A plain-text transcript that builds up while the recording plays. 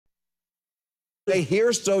They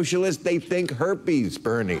hear socialist, they think herpes,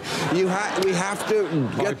 Bernie. We have to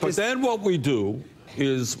get But then what we do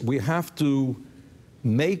is we have to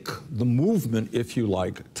make the movement, if you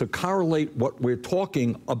like, to correlate what we're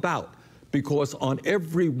talking about. Because on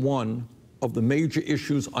every one of the major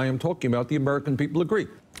issues I am talking about, the American people agree.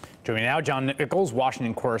 Joining me now, John Nichols,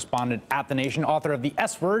 Washington correspondent at The Nation, author of The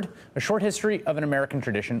S Word, A Short History of an American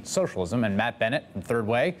Tradition, Socialism, and Matt Bennett from Third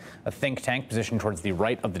Way, a think tank positioned towards the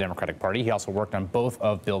right of the Democratic Party. He also worked on both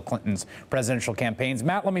of Bill Clinton's presidential campaigns.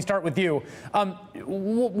 Matt, let me start with you.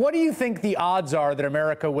 What do you think the odds are that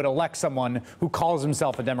America would elect someone who calls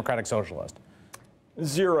himself a Democratic Socialist?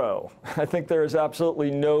 Zero. I think there is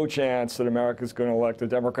absolutely no chance that America is going to elect a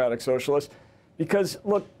Democratic Socialist. Because,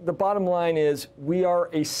 look, the bottom line is we are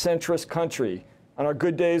a centrist country. On our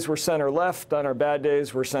good days, we're center-left. On our bad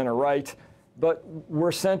days, we're center-right. But we're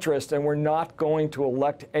centrist, and we're not going to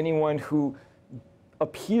elect anyone who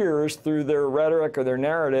appears through their rhetoric or their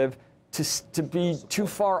narrative to be too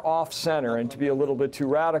far off center and to be a little bit too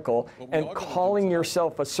radical. And calling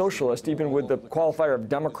yourself a socialist, even with the qualifier of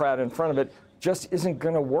Democrat in front of it, just isn't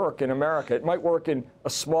going to work in America. It might work in a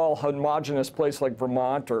small, homogenous place like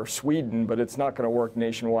Vermont or Sweden, but it's not going to work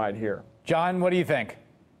nationwide here. John, what do you think?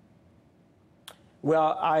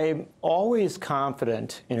 Well, I'm always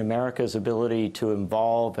confident in America's ability to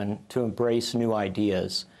evolve and to embrace new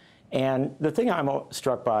ideas. And the thing I'm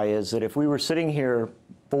struck by is that if we were sitting here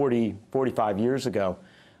 40, 45 years ago,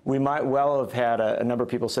 we might well have had a number of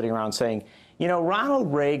people sitting around saying, you know,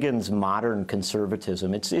 Ronald Reagan's modern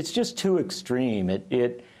conservatism, it's just too extreme.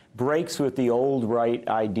 It breaks with the old right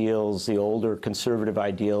ideals, the older conservative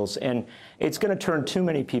ideals, and it's going to turn too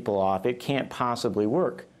many people off. It can't possibly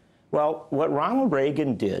work. Well, what Ronald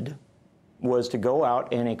Reagan did was to go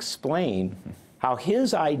out and explain how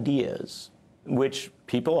his ideas, which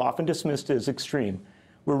people often dismissed as extreme,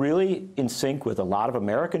 were really in sync with a lot of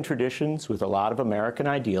American traditions, with a lot of American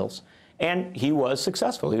ideals. And he was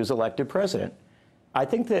successful. He was elected president. I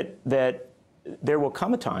think that there will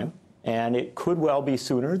come a time, and it could well be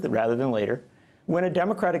sooner rather than later, when a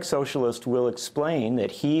Democratic Socialist will explain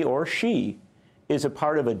that he or she is a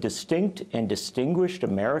part of a distinct and distinguished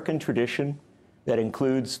American tradition that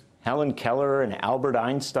includes Helen Keller and Albert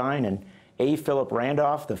Einstein and A. Philip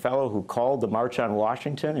Randolph, the fellow who called the March on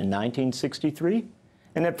Washington in 1963,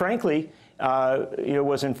 and that, frankly,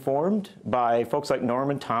 was informed by folks like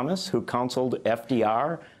Norman Thomas, who counseled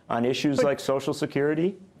FDR on issues like Social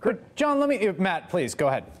Security. But John, Matt, please, go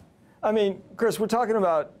ahead. I mean, Chris, we're talking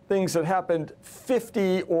about things that happened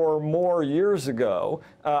 50 or more years ago.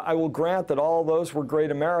 I will grant that all those were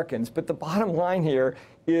great Americans, but the bottom line here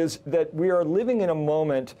is that we are living in a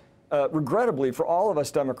moment, regrettably for all of us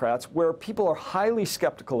Democrats, where people are highly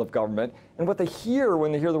skeptical of government, and what they hear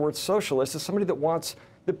when they hear the word socialist is somebody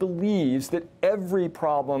that believes that every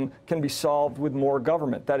problem can be solved with more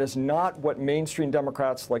government. That is not what mainstream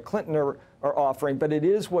Democrats like Clinton are offering, but it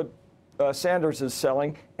is what Sanders is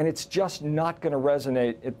selling, and it's just not going to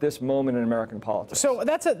resonate at this moment in American politics. So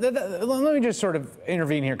let me just sort of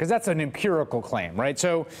intervene here, because that's an empirical claim, right?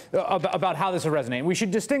 So about how this will resonate. We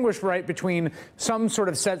should distinguish, right, between some sort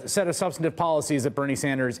of set of substantive policies that Bernie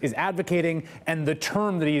Sanders is advocating and the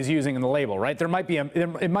term that he is using in the label, right? It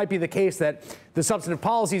might be the case that the substantive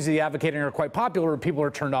policies he's advocating are quite popular, people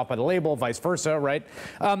are turned off by the label, vice versa, right?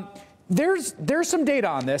 There's some data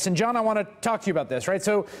on this, and John, I want to talk to you about this, right?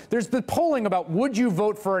 So there's the polling about would you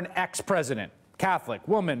vote for an ex-president? Catholic,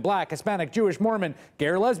 woman, black, Hispanic, Jewish, Mormon, gay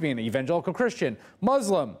or lesbian, evangelical Christian,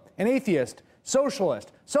 Muslim, an atheist,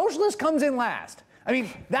 socialist. Socialist comes in last. I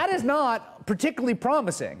mean, that is not particularly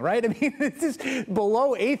promising, right? I mean, this is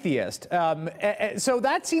below atheist. So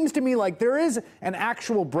that seems to me like there is an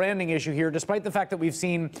actual branding issue here, despite the fact that we've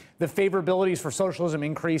seen the favorabilities for socialism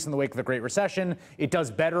increase in the wake of the Great Recession. It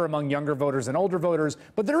does better among younger voters and older voters,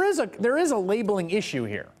 but there is a labeling issue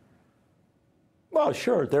here. Well,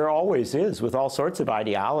 sure, there always is with all sorts of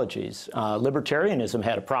ideologies. Libertarianism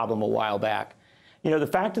had a problem a while back. You know, the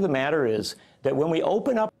fact of the matter is that when we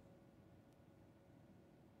open up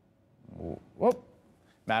Whoop.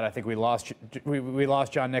 Matt, I think we lost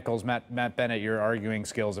John Nichols. Matt Bennett, your arguing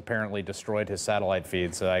skills apparently destroyed his satellite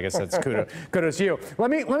feed, so I guess that's kudos to you.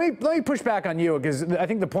 Let me push back on you, because I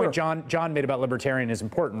think the point John made about libertarian is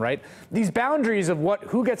important, right? These boundaries of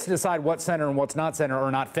who gets to decide what's center and what's not center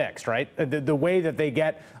are not fixed, right? The way that they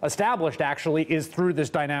get established actually is through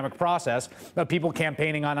this dynamic process of people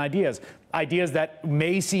campaigning on ideas that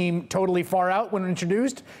may seem totally far out when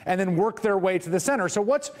introduced, and then work their way to the center. So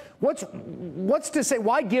what's to say?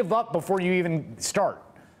 Why give up before you even start?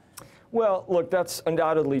 Well, look, that's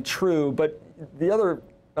undoubtedly true, but the other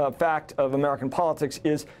fact of American politics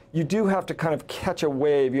is you do have to kind of catch a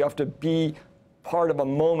wave. You have to be part of a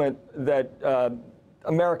moment that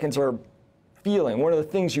Americans are feeling. One of the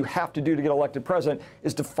things you have to do to get elected president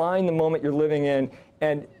is define the moment you're living in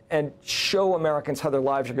and show Americans how their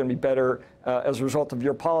lives are going to be better as a result of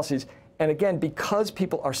your policies. And again, because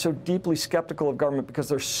people are so deeply skeptical of government, because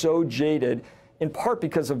they're so jaded, in part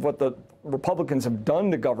because of what the Republicans have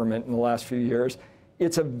done to government in the last few years,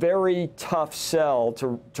 it's a very tough sell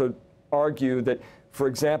to argue that, for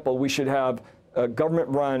example, we should have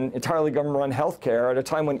entirely government-run health care at a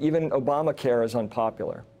time when even Obamacare is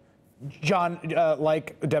unpopular. John,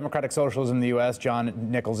 like Democratic Socialism in the U.S., John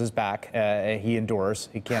Nichols is back. He endures.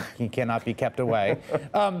 He cannot be kept away.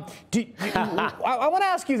 I want to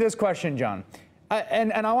ask you this question, John,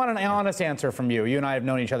 and I want an honest answer from you. You and I have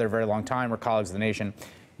known each other a very long time. We're colleagues of the nation.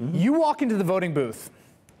 Mm-hmm. You walk into the voting booth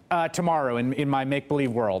tomorrow in my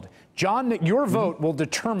make-believe world. John, your vote will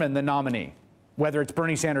determine the nominee, whether it's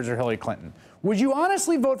Bernie Sanders or Hillary Clinton. Would you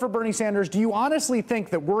honestly vote for Bernie Sanders? Do you honestly think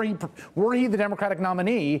that were he the Democratic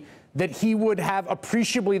nominee, that he would have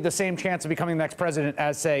appreciably the same chance of becoming the next president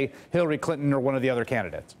as, say, Hillary Clinton or one of the other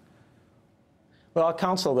candidates? Well, I'll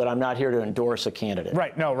counsel that I'm not here to endorse a candidate.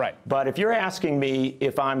 Right, no, right. But if you're asking me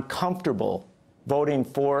if I'm comfortable voting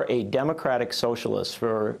for a Democratic Socialist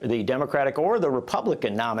for the Democratic or the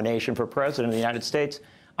Republican nomination for president of the United States,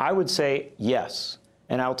 I would say yes.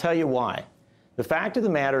 And I'll tell you why. The fact of the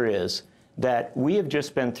matter is that we have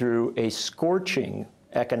just been through a scorching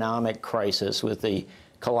economic crisis with the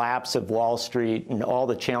collapse of Wall Street and all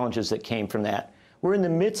the challenges that came from that. We're in the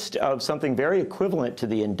midst of something very equivalent to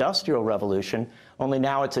the Industrial Revolution, only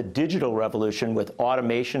now it's a digital revolution with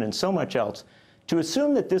automation and so much else. To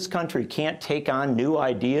assume that this country can't take on new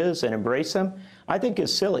ideas and embrace them, I think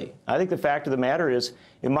is silly. I think the fact of the matter is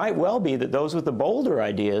it might well be that those with the bolder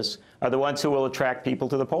ideas are the ones who will attract people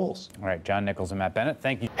to the polls. All right, John Nichols and Matt Bennett,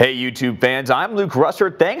 thank you. Hey, YouTube fans, I'm Luke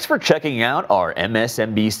Russert. Thanks for checking out our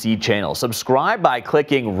MSNBC channel. Subscribe by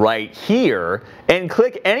clicking right here and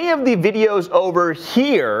click any of the videos over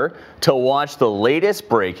here to watch the latest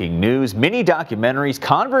breaking news, mini documentaries,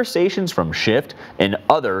 conversations from Shift, and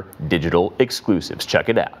other digital exclusives. Check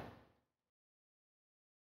it out.